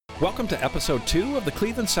Welcome to episode 2 of the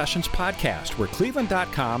Cleveland Sessions podcast, where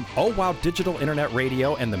Cleveland.com, oWOW Digital Internet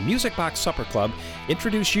Radio, and the Music Box Supper Club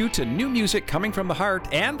introduce you to new music coming from the heart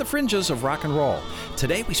and the fringes of rock and roll.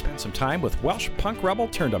 Today we spent some time with Welsh punk rebel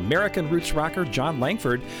turned American roots rocker John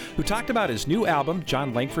Langford, who talked about his new album,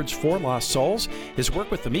 John Langford's Four Lost Souls, his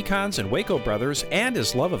work with the Mekons and Waco Brothers, and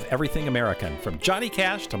his love of everything American, from Johnny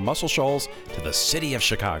Cash to Muscle Shoals to the city of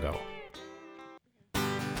Chicago.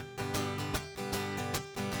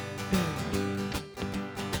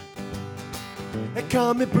 They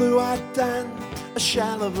called me Blue-Eyed Dan, a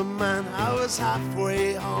shell of a man. I was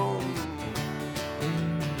halfway home.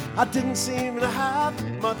 I didn't seem to have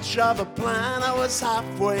much of a plan. I was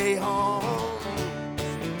halfway home.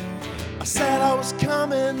 I said I was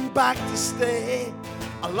coming back to stay.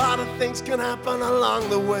 A lot of things can happen along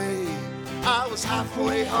the way. I was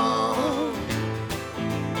halfway home.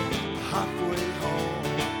 Halfway home.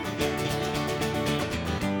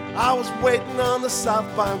 I was waiting on the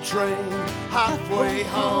southbound train. Halfway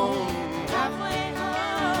home. Halfway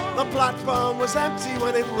home. The platform was empty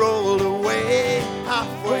when it rolled away.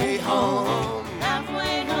 Halfway home.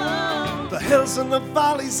 Halfway home. The hills and the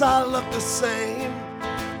valleys all looked the same,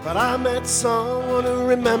 but I met someone who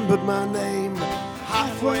remembered my name.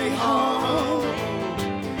 Halfway home.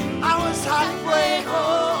 I was halfway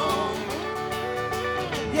home.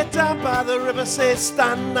 Yeah, down by the river, say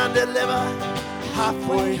stand and deliver.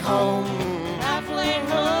 Halfway home. Halfway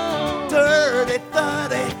home. Dirty,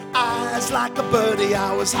 30 eyes like a birdie.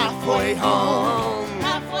 I was halfway home.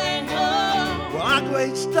 Halfway home. Well, I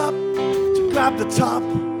reached up to grab the top.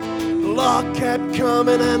 The law kept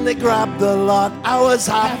coming and they grabbed the lot. I was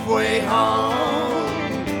halfway home.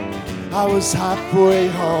 I was halfway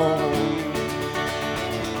home.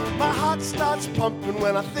 My heart starts pumping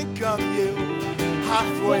when I think of you.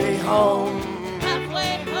 Halfway home.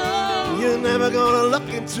 Halfway home. You're never gonna look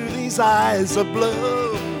into these eyes of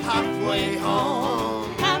blue. Halfway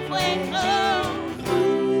home. Halfway home.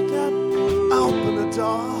 I open the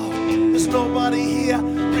door. There's nobody here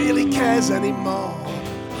really cares anymore.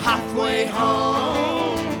 Halfway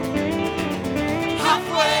home.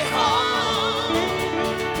 Halfway home.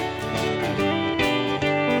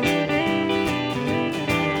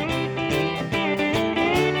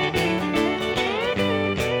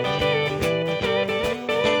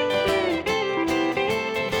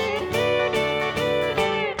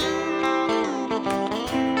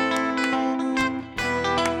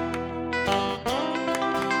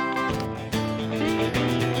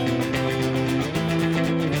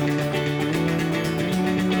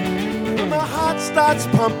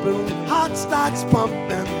 Heart starts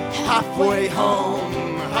pumping, halfway home.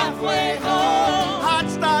 Halfway home. Heart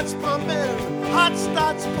starts pumping,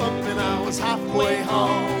 I was halfway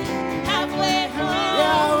home. Halfway home.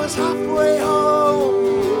 Yeah, I was halfway home.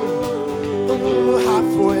 Ooh,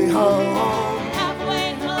 halfway home.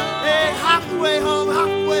 Halfway home. Hey, halfway home,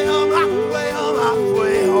 halfway home, halfway home,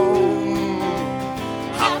 halfway home.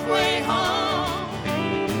 Halfway home.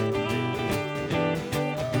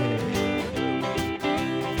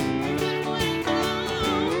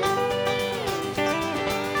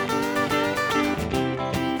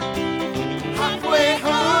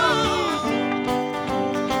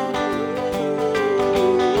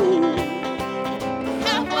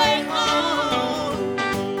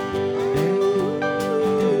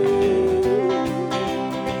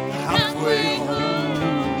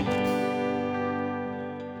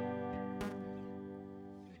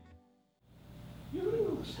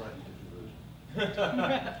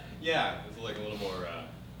 Yeah, it's like a little more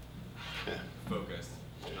focused.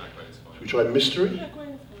 Not quite as fun. Should we try mystery? Yeah,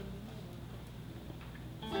 quite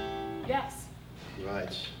fun. Yes.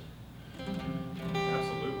 Right.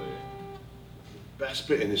 Absolutely. The best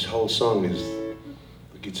bit in this whole song is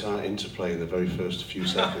the guitar interplay in the very first few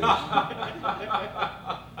seconds.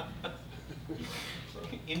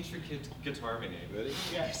 Intricate guitar harmony. Ready?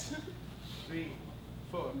 Yes. 3,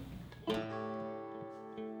 4.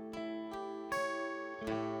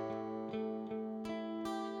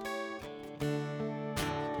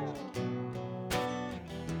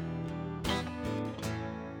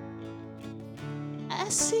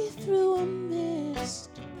 I see through a mist,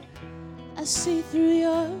 I see through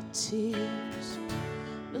your tears.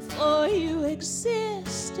 Before you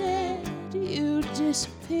existed, you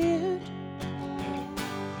disappeared.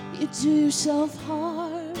 You do yourself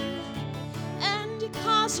harm, and you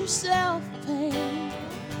cause yourself pain.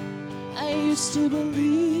 I used to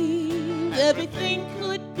believe everything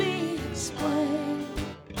could be explained,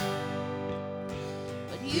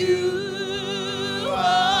 but you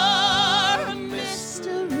are a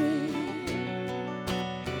mystery.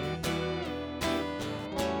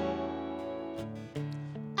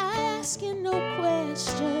 asking no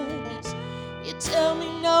questions. You tell me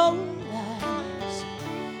no lies.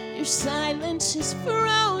 Your silence is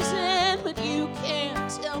frozen, but you can't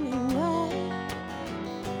tell me why.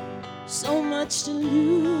 So much to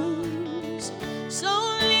lose,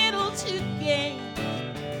 so little to gain.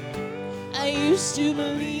 I used to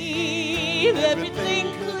believe everything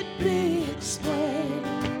could be explained.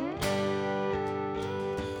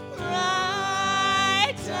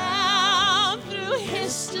 Right down through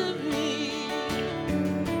history,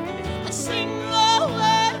 a single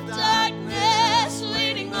word of darkness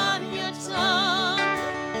waiting on your tongue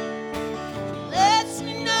lets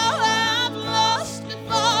me know I've lost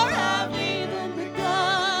before I've even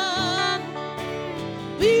begun.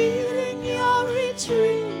 Beating your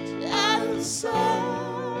retreat out of sight.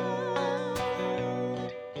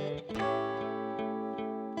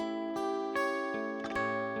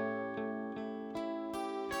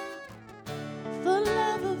 For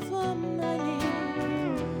love or for money,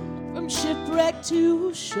 from shipwreck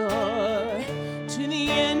to shore, to the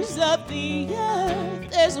ends of the earth,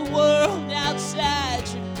 there's a world outside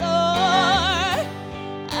your door.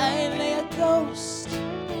 I lay a ghost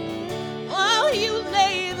while you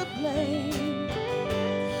lay the blame.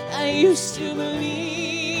 I used to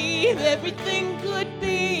believe everything could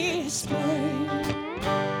be explained,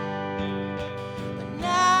 but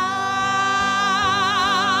now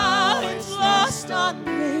it's lost on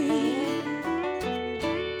me.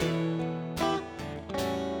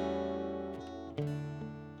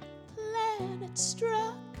 Planet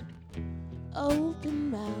struck,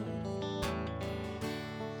 open mouth.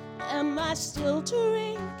 Am I still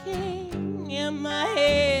drinking? Am I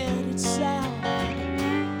headed south?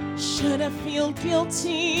 Should I feel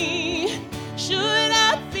guilty? Should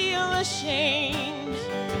I feel ashamed?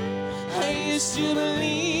 I used to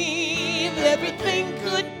believe everything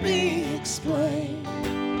could be explained,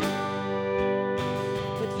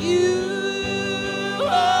 but you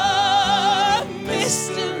are a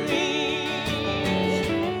mystery.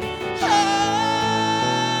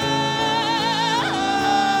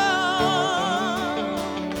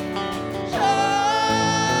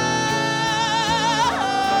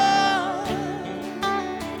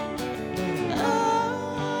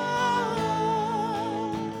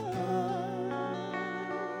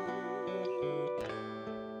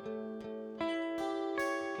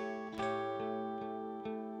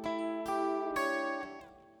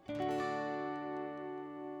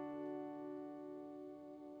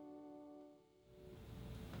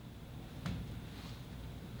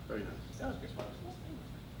 Very nice. That was good.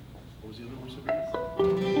 What was the other one, Sabrina?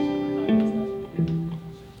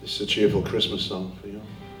 This is a cheerful Christmas song for you.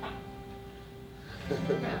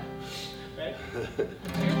 Yeah. Right?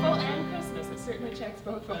 Cheerful and Christmas. It certainly checks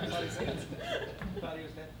both boxes. Thought he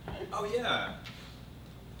was dead. Oh yeah,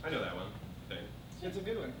 I know that one. I think. It's a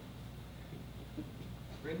good one.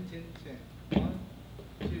 Rin tin tin. 1,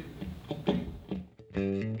 2, 3.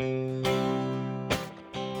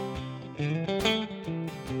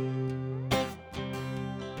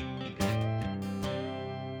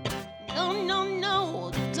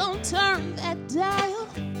 No, don't turn that dial.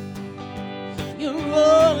 You're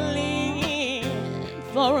rolling in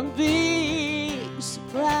for a big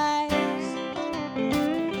surprise.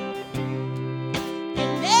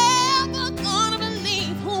 You're never gonna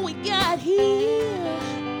believe who we got here.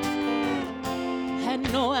 Had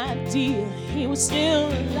no idea he was still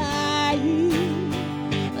alive.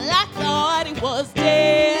 I thought he was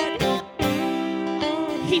dead.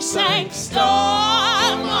 He sang Storm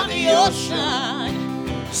on the Ocean,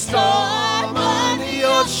 Storm on the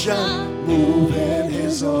ocean, moving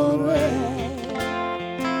his own way.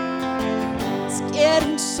 It's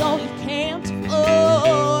getting so you can't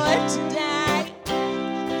afford to die.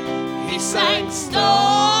 He sang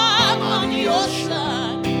Storm on the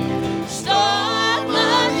Ocean, Storm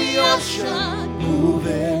on the Ocean,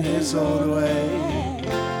 Moving his own way.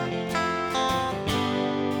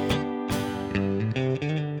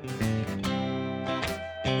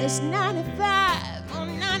 There's $95 or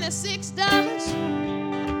 $96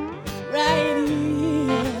 right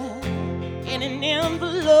here in an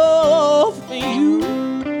envelope for you.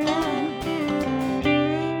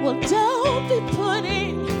 Well, don't be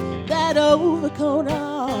putting that overcoat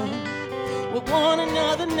on. We want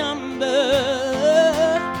another number,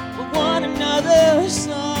 we want another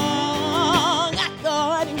song. I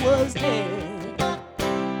thought he was dead.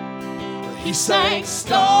 He sang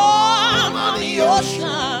Storm on the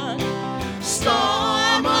Ocean,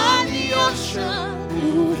 Storm on the Ocean,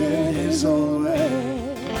 Moving his own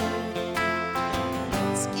way.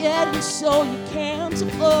 it's getting so you can't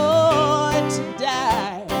afford to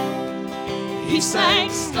die. He sang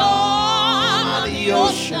storm on the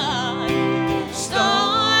ocean,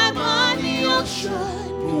 storm on the ocean,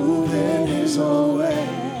 moving his own way.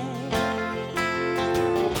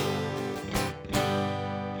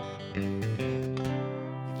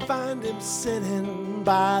 Find him sitting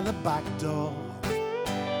by the back door,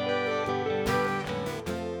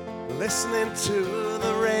 listening to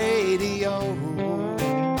the radio.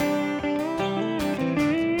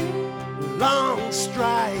 Long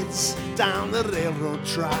strides down the railroad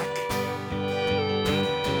track,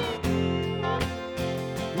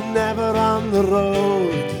 never on the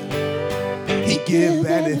road. He'd give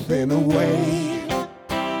anything away.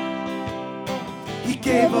 He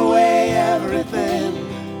gave away everything.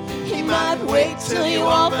 He might wait till you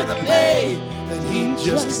offer to pay, then he'd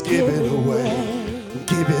just give it away,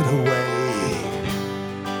 give it away.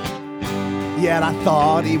 Yet I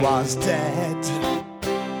thought he was dead,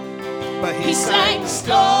 but he sang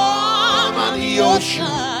storm on the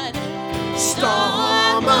ocean,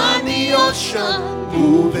 storm on the ocean,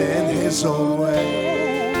 moving his own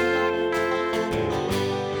way.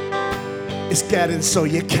 It's getting so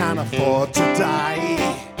you can't afford to die.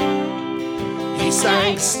 He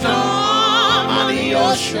sang storm on the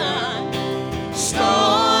ocean,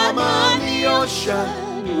 storm on the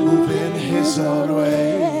ocean, moving his own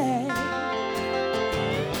way.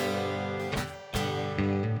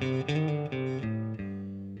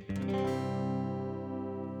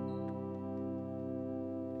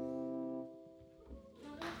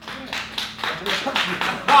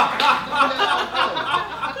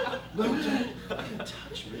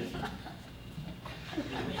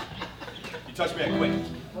 You touched me, I quit.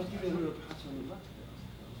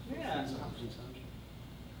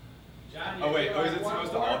 Oh wait, is it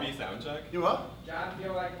supposed to all be sound check? You what? John,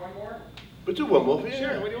 feel like one more? But do one more for you.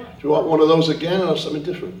 Sure, what do you want? Do you want one of those again or something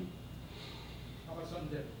different? How about something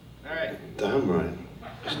different? All right. Damn right.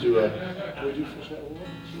 Let's do a. What do we do for set one?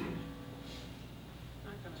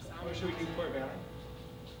 Or should we do Port Valley?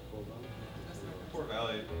 Poor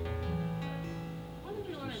Valley. What did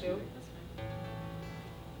we want to do? That's fine.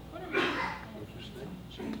 Whatever.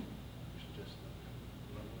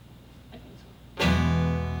 I think so.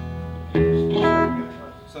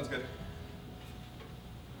 Sounds good.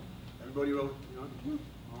 Everybody roll.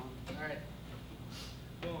 All right.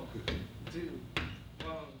 1, 2,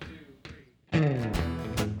 1, 2, 3.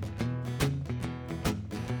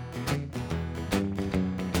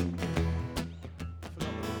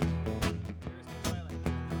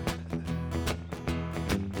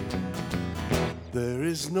 There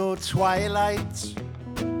is no twilight,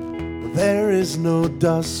 there is no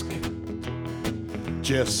dusk,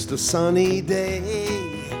 just a sunny day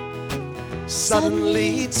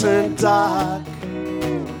suddenly turned dark.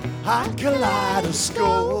 A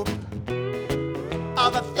kaleidoscope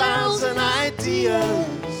of 1,000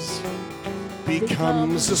 ideas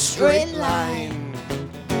becomes a straight line.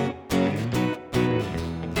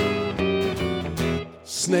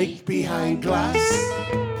 Snake behind glass,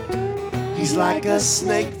 he's like a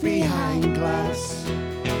snake behind glass.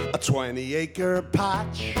 A 20-acre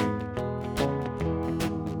patch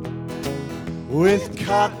with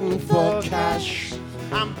cotton for cash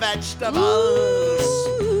and vegetables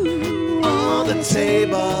on the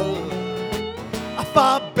table.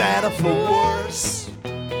 For better, for worse,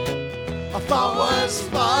 for worse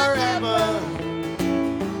forever.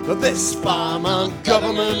 This farm on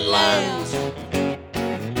government land.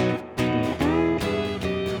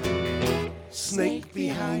 Snake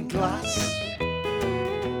behind glass,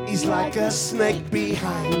 he's like a snake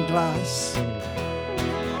behind glass.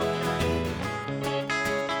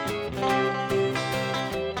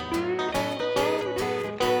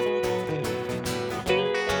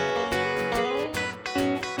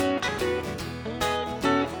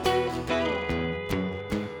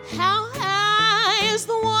 How high is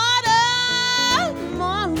the water,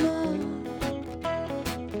 mama?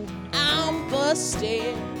 I'm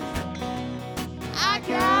busted. I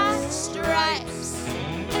got stripes.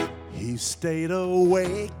 He stayed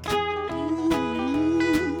awake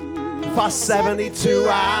for 72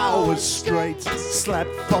 hours straight,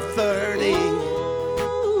 slept for 30.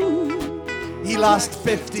 He lost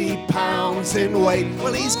 50 pounds in weight.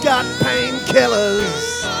 Well, he's got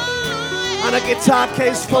painkillers and a guitar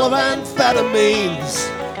case full of amphetamines.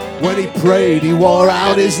 When he prayed, he wore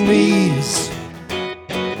out his knees.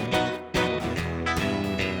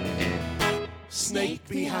 Snake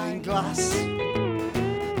behind glass,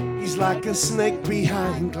 he's like a snake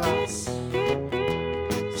behind glass.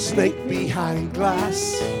 Snake behind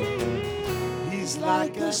glass, he's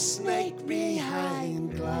like a snake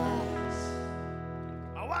behind glass.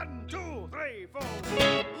 1, 2, 3, 4.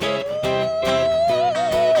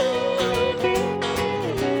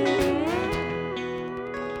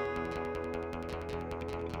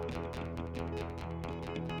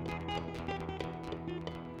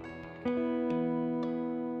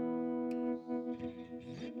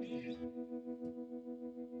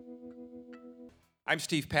 I'm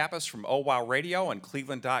Steve Pappas from oWOW Radio and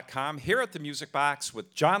Cleveland.com here at the Music Box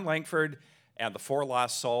with John Langford and the Four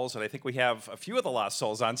Lost Souls. And I think we have a few of the Lost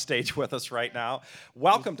Souls on stage with us right now.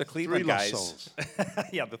 Welcome to Cleveland, Three guys. Lost Souls.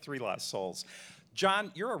 Yeah, the Three Lost Souls.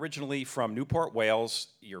 John, you're originally from Newport, Wales.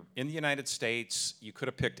 You're in the United States. You could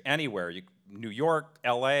have picked anywhere. New York,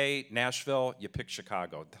 L.A., Nashville. You picked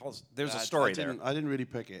Chicago. There's a story there. I didn't really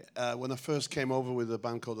pick it. When I first came over with a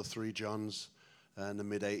band called the Three Johns in the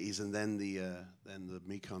mid-'80s, and then the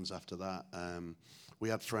Mekons after that, we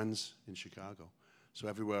had friends in Chicago. So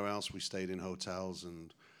everywhere else, we stayed in hotels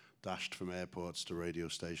and dashed from airports to radio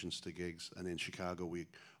stations to gigs. And in Chicago, we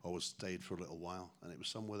always stayed for a little while. And it was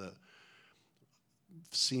somewhere that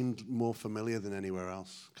seemed more familiar than anywhere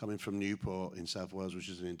else. Coming from Newport in South Wales, which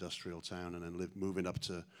is an industrial town, and then moving up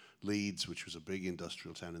to Leeds, which was a big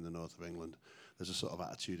industrial town in the north of England, there's a sort of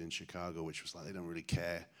attitude in Chicago, which was like they don't really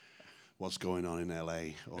care what's going on in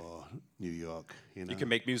LA or New York. You know? You can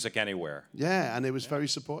make music anywhere. Yeah, and it was very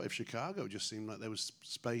supportive. Chicago just seemed like there was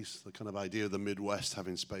space, the kind of idea of the Midwest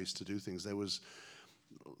having space to do things. There was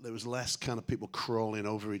less kind of people crawling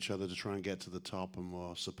over each other to try and get to the top and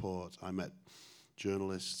more support. I met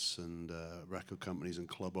journalists and record companies and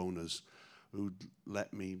club owners who'd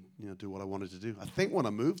let me, do what I wanted to do. I think when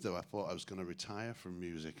I moved, though, I thought I was going to retire from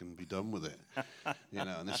music and be done with it.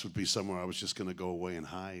 And this would be somewhere I was just going to go away and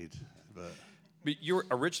hide. But you were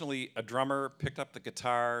originally a drummer, picked up the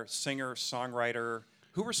guitar, singer, songwriter.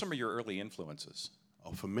 Who were some of your early influences?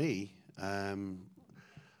 Oh, for me, I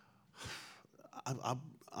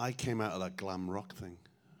came out of that glam rock thing.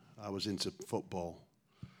 I was into football.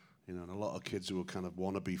 And a lot of kids who were kind of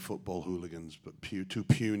wannabe football hooligans, but too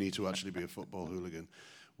puny to actually be a football hooligan.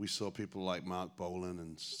 We saw people like Mark Bolan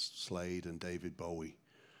and Slade and David Bowie,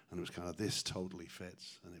 and it was kind of, this totally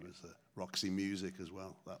fits. And it was Roxy music as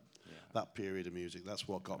well, that period of music. That's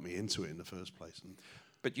what got me into it in the first place.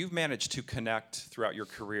 But you've managed to connect throughout your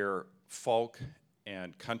career folk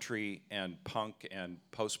and country and punk and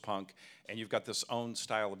post-punk, and you've got this own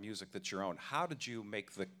style of music that's your own. How did you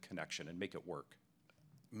make the connection and make it work?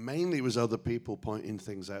 Mainly it was other people pointing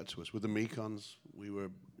things out to us. With the Mekons, we were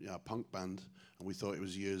a punk band, and we thought it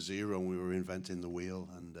was year zero, and we were inventing the wheel,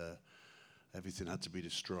 and everything had to be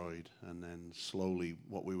destroyed. And then slowly,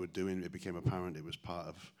 what we were doing, it became apparent it was part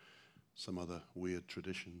of some other weird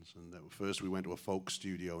traditions. And first, we went to a folk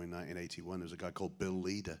studio in 1981. There was a guy called Bill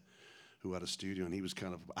Leader who had a studio, and he was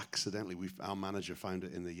kind of accidentally, our manager found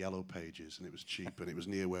it in the Yellow Pages, and it was cheap, and it was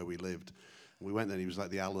near where we lived. And we went there, and he was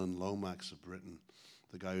like the Alan Lomax of Britain,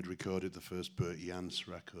 the guy who'd recorded the first Bert Jansch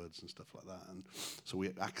records and stuff like that. And so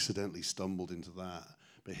we accidentally stumbled into that.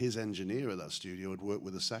 But his engineer at that studio had worked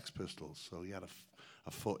with the Sex Pistols, so he had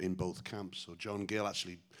a foot in both camps. So John Gill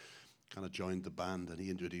actually kind of joined the band, and he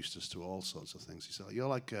introduced us to all sorts of things. He said, you're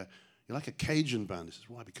like a Cajun band. He says,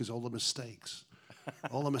 why? Because all the mistakes,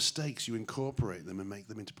 you incorporate them and make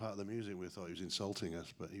them into part of the music. We thought he was insulting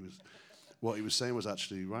us, but what he was saying was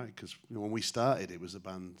actually right, because when we started, it was a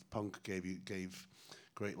band, punk gave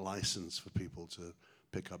great license for people to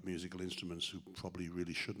pick up musical instruments who probably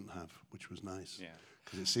really shouldn't have, which was nice. Yeah.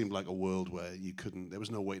 Because it seemed like a world where there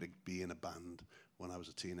was no way to be in a band when I was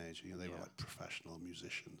a teenager. They were like professional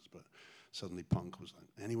musicians, but suddenly punk was like,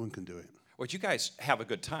 anyone can do it. Well, you guys have a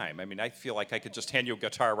good time. I mean, I feel like I could just hand you a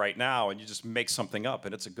guitar right now and you just make something up,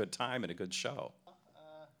 and it's a good time and a good show.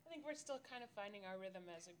 I think we're still kind of finding our rhythm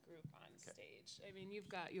as a group on stage. I mean, you've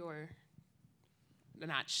got your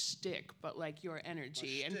not shtick, but like your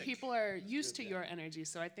energy, and people are used to your energy.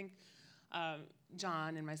 So I think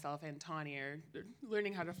John and myself and Tawny are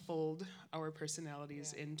learning how to fold our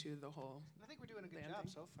personalities into the whole. I think we're doing a good job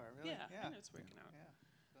so far, really. Yeah. And it's working out. Yeah.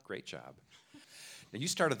 Great job. Now, you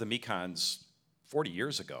started the Mekons 40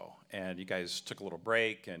 years ago, and you guys took a little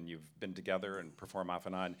break, and you've been together and perform off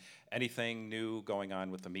and on. Anything new going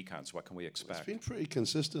on with the Mekons? What can we expect? It's been pretty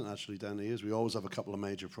consistent, actually, down the years. We always have a couple of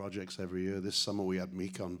major projects every year. This summer we had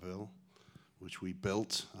Mekonville, which we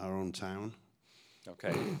built our own town.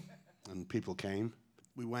 Okay. And people came.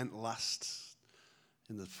 We went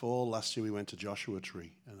in the fall last year, we went to Joshua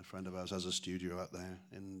Tree, and a friend of ours has a studio out there,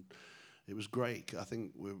 and it was great. I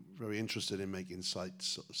think we're very interested in making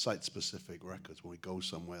site-specific records. When we go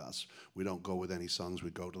somewhere, we don't go with any songs. We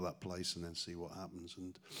go to that place and then see what happens.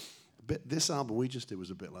 And this album we just did was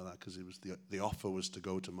a bit like that, because it was the offer was to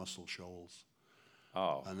go to Muscle Shoals.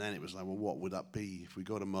 Oh. And then it was like, well, what would that be if we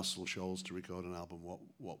go to Muscle Shoals to record an album?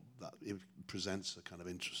 It presents a kind of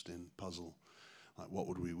interesting puzzle. Like, what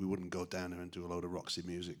would we wouldn't go down there and do a load of Roxy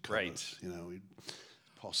music covers. Right.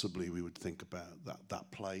 possibly we would think about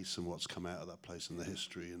that place and what's come out of that place and the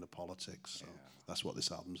history and the politics. So that's what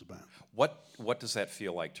this album's about. What does that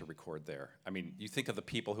feel like to record there? I mean, you think of the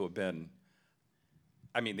people who have been,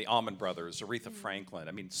 I mean, the Allman Brothers, Aretha Franklin.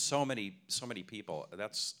 I mean, so many people.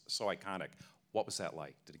 That's so iconic. What was that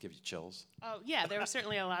like? Did it give you chills? Oh yeah, there were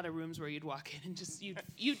certainly a lot of rooms where you'd walk in and just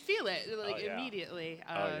you'd feel it like immediately.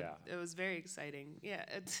 It was very exciting. Yeah,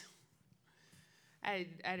 I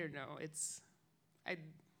don't know.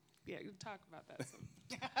 Talk about that.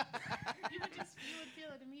 You would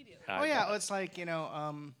feel it immediately. Oh yeah, well, it's like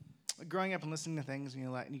growing up and listening to things, and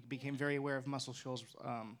you became very aware of Muscle Shoals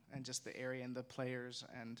and just the area and the players,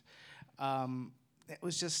 and it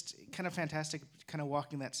was just kind of fantastic, kind of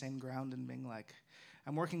walking that same ground and being like,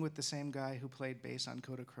 I'm working with the same guy who played bass on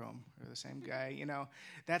Kodachrome, or the same guy,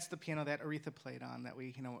 that's the piano that Aretha played on that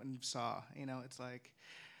we, and saw. It's like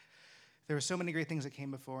there were so many great things that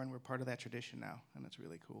came before, and we're part of that tradition now, and it's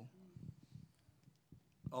really cool.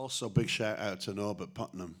 Also, big shout out to Norbert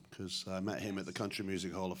Putnam, because I met him at the Country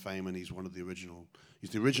Music Hall of Fame, and he's he's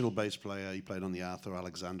the original bass player. He played on the Arthur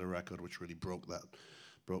Alexander record, which really broke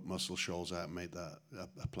Muscle Shoals out and made that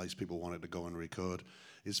a place people wanted to go and record.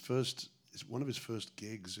 One of his first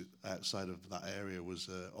gigs outside of that area was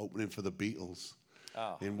opening for the Beatles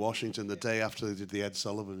in Washington the day after they did the Ed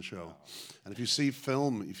Sullivan Show. And if you see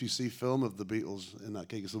film of the Beatles in that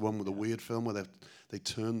gig, it's the one with the weird film where they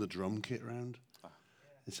turn the drum kit around.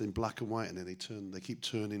 It's in black and white, and then they keep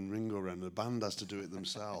turning Ringo around. The band has to do it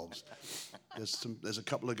themselves. There's a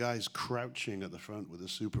couple of guys crouching at the front with a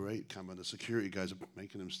Super 8 camera. The security guys are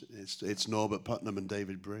making them. It's Norbert Putnam and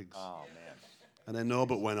David Briggs. Oh man! And then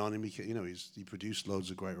Norbert went on and he produced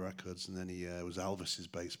loads of great records, and then he was Elvis's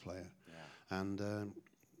bass player. Yeah. And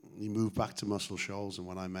he moved back to Muscle Shoals, and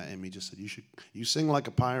when I met him, he just said, "You sing like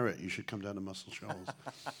a pirate. You should come down to Muscle Shoals."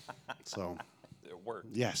 So it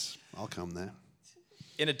worked. Yes, I'll come there.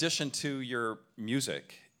 In addition to your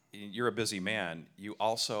music, you're a busy man. You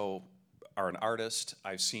also are an artist.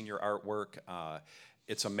 I've seen your artwork.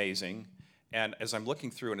 It's amazing. And as I'm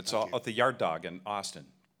looking through, and it's all at the Yard Dog in Austin,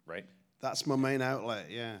 right? That's my main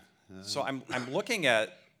outlet, yeah. So I'm looking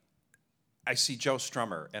at, I see Joe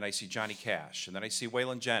Strummer, and I see Johnny Cash, and then I see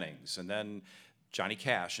Waylon Jennings, and then Johnny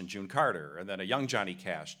Cash and June Carter, and then a young Johnny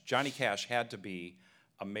Cash. Johnny Cash had to be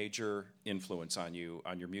a major influence on you,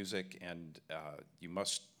 on your music, and you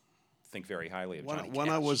must think very highly of Johnny Cash. When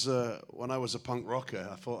I was a punk rocker,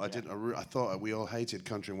 I thought we all hated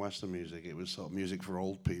country and western music. It was sort of music for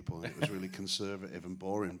old people, and it was really conservative and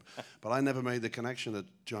boring. But I never made the connection that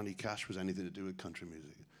Johnny Cash was anything to do with country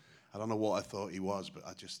music. I don't know what I thought he was, but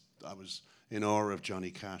I was in awe of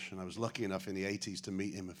Johnny Cash, and I was lucky enough in the 80s to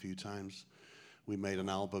meet him a few times. We made an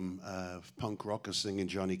album of punk rockers singing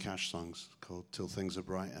Johnny Cash songs called Till Things Are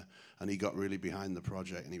Brighter, and he got really behind the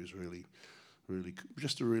project, and he was really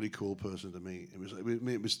just a really cool person to meet.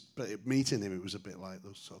 Meeting him, it was a bit like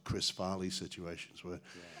those sort of Chris Farley situations where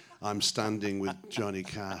I'm standing with Johnny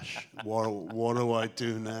Cash. What do I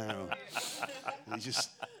do now? And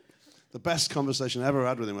the best conversation I ever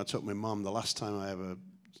had with him, I took my mum. The last time I ever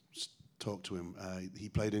talked to him, he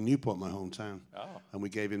played in Newport, my hometown, and we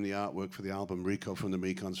gave him the artwork for the album. Rico from the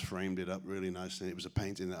Mekons framed it up really nicely. It was a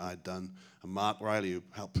painting that I'd done, and Mark Riley, who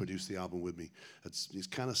helped produce the album with me, he's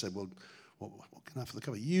kind of said, well, what can I have for the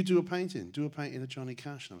cover? You do a painting of Johnny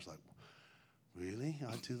Cash. And I was like, really?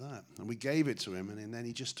 I'd do that. And we gave it to him, and then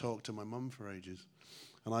he just talked to my mum for ages,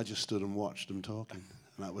 and I just stood and watched him talking.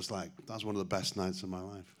 And that was one of the best nights of my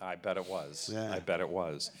life. I bet it was. Yeah. I bet it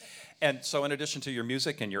was. And so in addition to your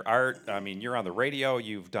music and your art, I mean, you're on the radio,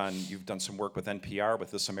 you've done some work with NPR,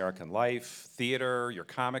 with This American Life, theater, your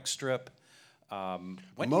comic strip.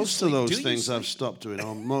 Most of those things I've stopped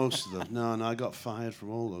doing. Most of them. No, I got fired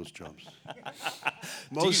from all those jobs.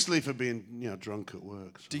 Mostly for being, drunk at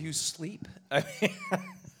work. So. Do you sleep?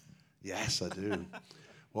 Yes, I do.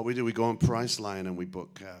 What we do, we go on Priceline and we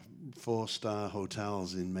book 4-star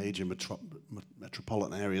hotels in major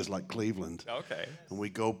metropolitan areas like Cleveland. Okay. And we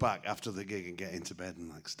go back after the gig and get into bed and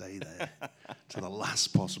stay there to the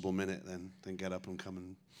last possible minute, then get up and come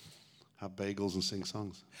and have bagels and sing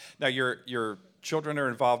songs. Now your children are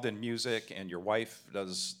involved in music, and your wife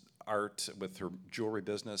does art with her jewelry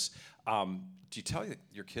business. Do you tell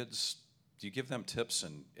your kids? Do you give them tips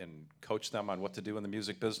and coach them on what to do in the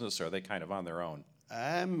music business, or are they kind of on their own?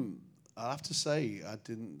 I have to say, I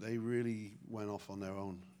didn't. They really went off on their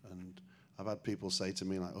own, and I've had people say to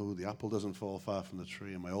me like, "Oh, the apple doesn't fall far from the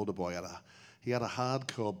tree." And my older boy had a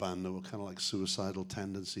hardcore band that were kind of like Suicidal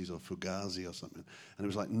Tendencies or Fugazi or something, and it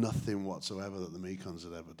was like nothing whatsoever that the Mekons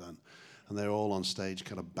had ever done. And they're all on stage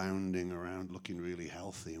kind of bounding around looking really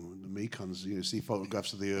healthy. And the Mekons, you see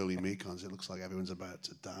photographs of the early Mekons, it looks like everyone's about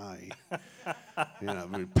to die. You know,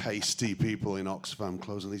 I mean, pasty people in Oxfam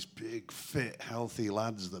clothes and these big, fit, healthy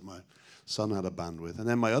lads that my son had a band with. And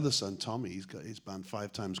then my other son, Tommy, he's got his band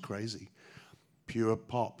 5 Times Crazy. Pure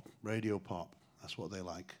pop, radio pop. That's what they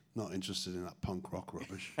like. Not interested in that punk rock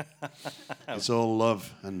rubbish. It's all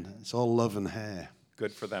love and hair.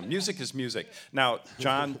 Good for them. Music is music. Now,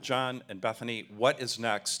 John, and Bethany, what is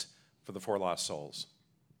next for the Four Lost Souls?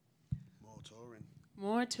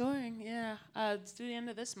 More touring, yeah. It's through the end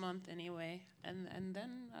of this month anyway, and then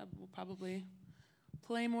we'll probably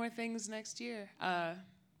play more things next year.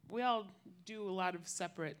 We all do a lot of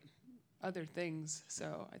separate other things,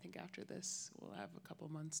 so I think after this we'll have a couple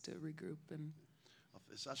months to regroup and.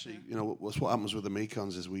 It's actually, you know, what happens with the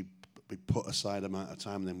Mekons is we put aside amount of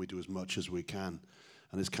time, and then we do as much as we can.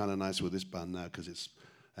 And it's kind of nice with this band now because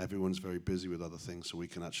everyone's very busy with other things, so we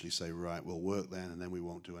can actually say, right, we'll work then, and then we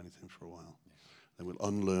won't do anything for a while. Then we'll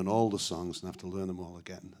unlearn all the songs and have to learn them all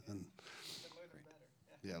again. And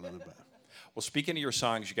learn it better. Well, speaking of your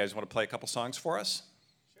songs, you guys want to play a couple songs for us?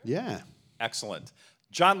 Sure. Yeah. Excellent.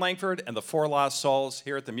 John Langford and the Four Lost Souls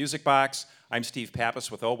here at the Music Box. I'm Steve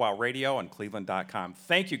Pappas with oWOW Radio on Cleveland.com.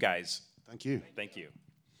 Thank you, guys. Thank you. Thank you.